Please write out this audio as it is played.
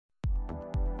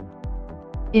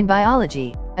In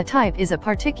biology, a type is a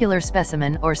particular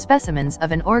specimen or specimens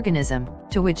of an organism,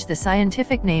 to which the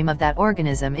scientific name of that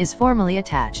organism is formally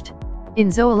attached.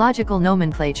 In zoological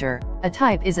nomenclature, a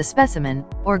type is a specimen,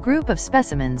 or group of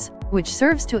specimens, which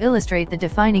serves to illustrate the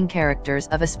defining characters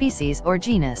of a species or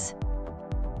genus.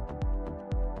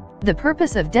 The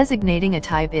purpose of designating a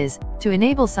type is to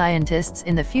enable scientists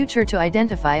in the future to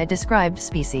identify a described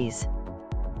species.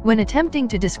 When attempting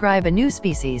to describe a new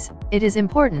species, it is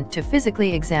important to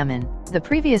physically examine the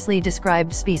previously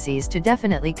described species to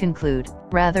definitely conclude,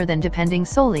 rather than depending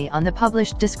solely on the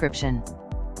published description.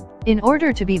 In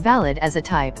order to be valid as a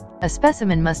type, a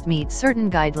specimen must meet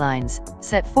certain guidelines,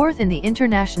 set forth in the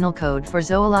International Code for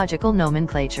Zoological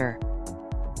Nomenclature.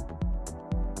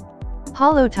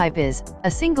 Holotype is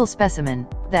a single specimen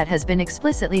that has been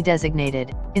explicitly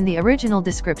designated in the original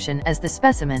description as the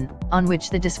specimen on which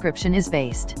the description is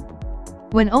based.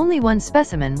 When only one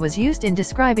specimen was used in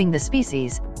describing the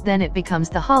species, then it becomes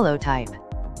the holotype.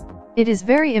 It is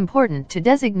very important to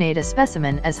designate a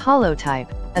specimen as holotype,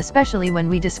 especially when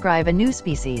we describe a new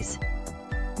species.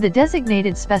 The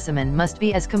designated specimen must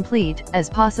be as complete as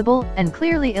possible and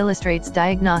clearly illustrates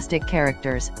diagnostic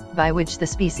characters by which the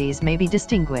species may be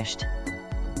distinguished.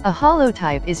 A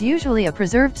holotype is usually a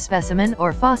preserved specimen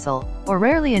or fossil, or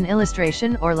rarely an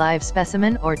illustration or live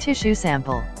specimen or tissue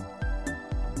sample.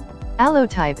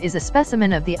 Allotype is a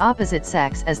specimen of the opposite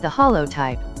sex as the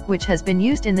holotype, which has been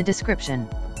used in the description.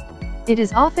 It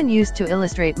is often used to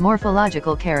illustrate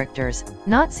morphological characters,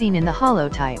 not seen in the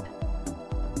holotype.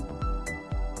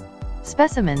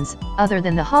 Specimens, other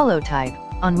than the holotype,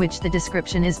 on which the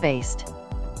description is based.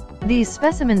 These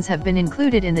specimens have been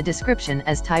included in the description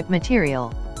as type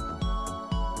material.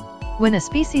 When a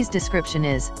species description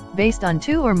is based on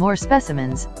two or more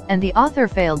specimens, and the author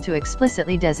failed to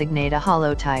explicitly designate a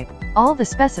holotype, all the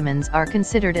specimens are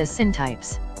considered as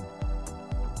syntypes.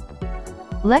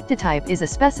 Lectotype is a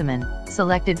specimen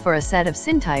selected for a set of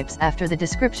syntypes after the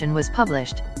description was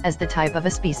published as the type of a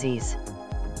species.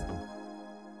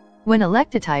 When a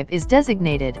lectotype is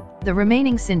designated, the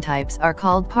remaining syntypes are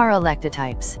called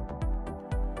para-lectotypes.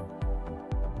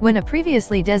 When a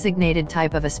previously designated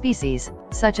type of a species,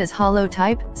 such as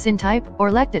holotype, syntype,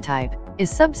 or lectotype, is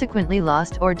subsequently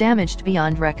lost or damaged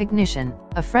beyond recognition,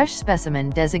 a fresh specimen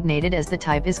designated as the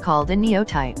type is called a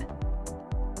neotype.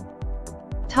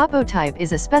 Topotype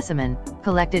is a specimen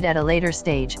collected at a later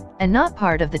stage, and not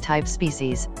part of the type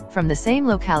species, from the same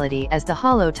locality as the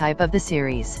holotype of the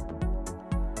series.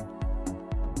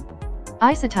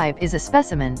 Isotype is a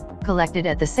specimen collected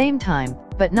at the same time,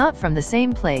 but not from the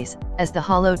same place, as the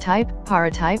holotype,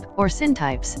 paratype, or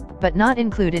syntypes, but not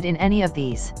included in any of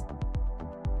these.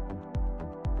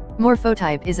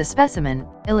 Morphotype is a specimen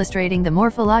illustrating the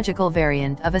morphological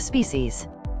variant of a species.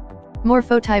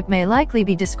 Morphotype may likely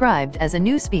be described as a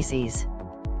new species.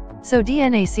 So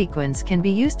DNA sequence can be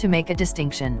used to make a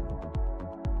distinction.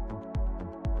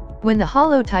 When the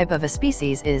holotype of a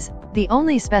species is the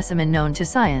only specimen known to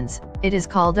science, it is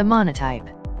called a monotype.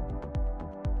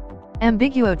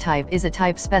 Ambiguotype is a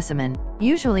type specimen,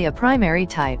 usually a primary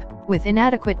type, with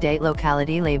inadequate date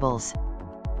locality labels.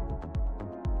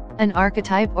 An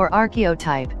archetype or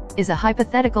archaeotype is a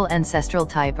hypothetical ancestral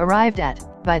type arrived at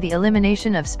by the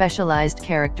elimination of specialized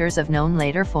characters of known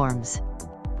later forms.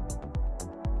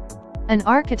 An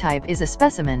archetype is a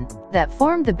specimen that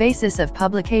formed the basis of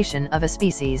publication of a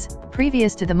species,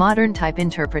 previous to the modern type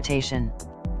interpretation.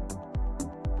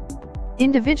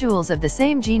 Individuals of the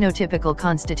same genotypical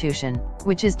constitution,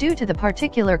 which is due to the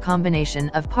particular combination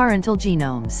of parental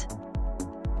genomes.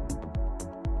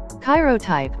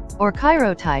 Chirotype, or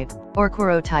chirotype, or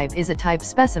chorotype is a type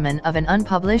specimen of an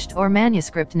unpublished or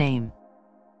manuscript name.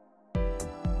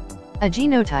 A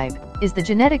genotype is the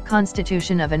genetic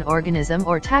constitution of an organism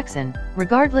or taxon,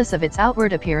 regardless of its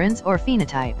outward appearance or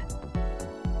phenotype.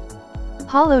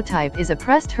 Holotype is a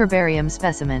pressed herbarium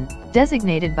specimen,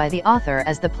 designated by the author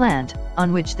as the plant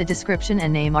on which the description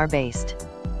and name are based.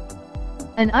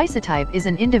 An isotype is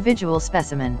an individual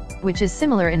specimen, which is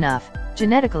similar enough,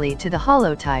 genetically to the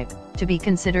holotype, to be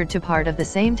considered to part of the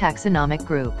same taxonomic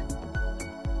group.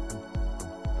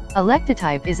 A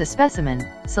lectotype is a specimen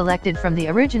selected from the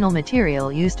original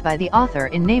material used by the author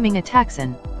in naming a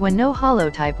taxon, when no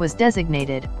holotype was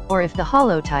designated, or if the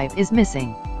holotype is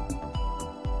missing.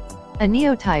 A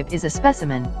neotype is a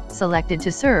specimen selected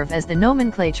to serve as the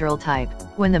nomenclatural type,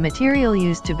 when the material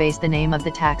used to base the name of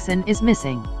the taxon is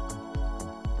missing.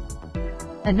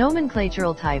 A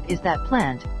nomenclatural type is that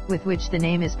plant with which the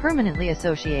name is permanently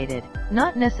associated,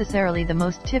 not necessarily the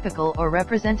most typical or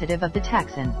representative of the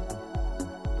taxon.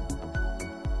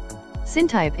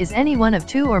 SYNTYPE is any one of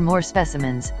two or more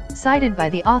specimens, cited by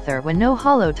the author when no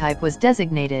holotype was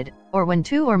designated, or when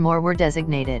two or more were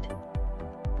designated.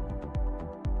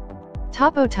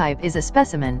 Topotype is a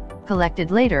specimen, collected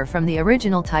later from the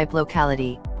original type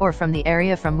locality, or from the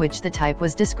area from which the type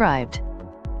was described.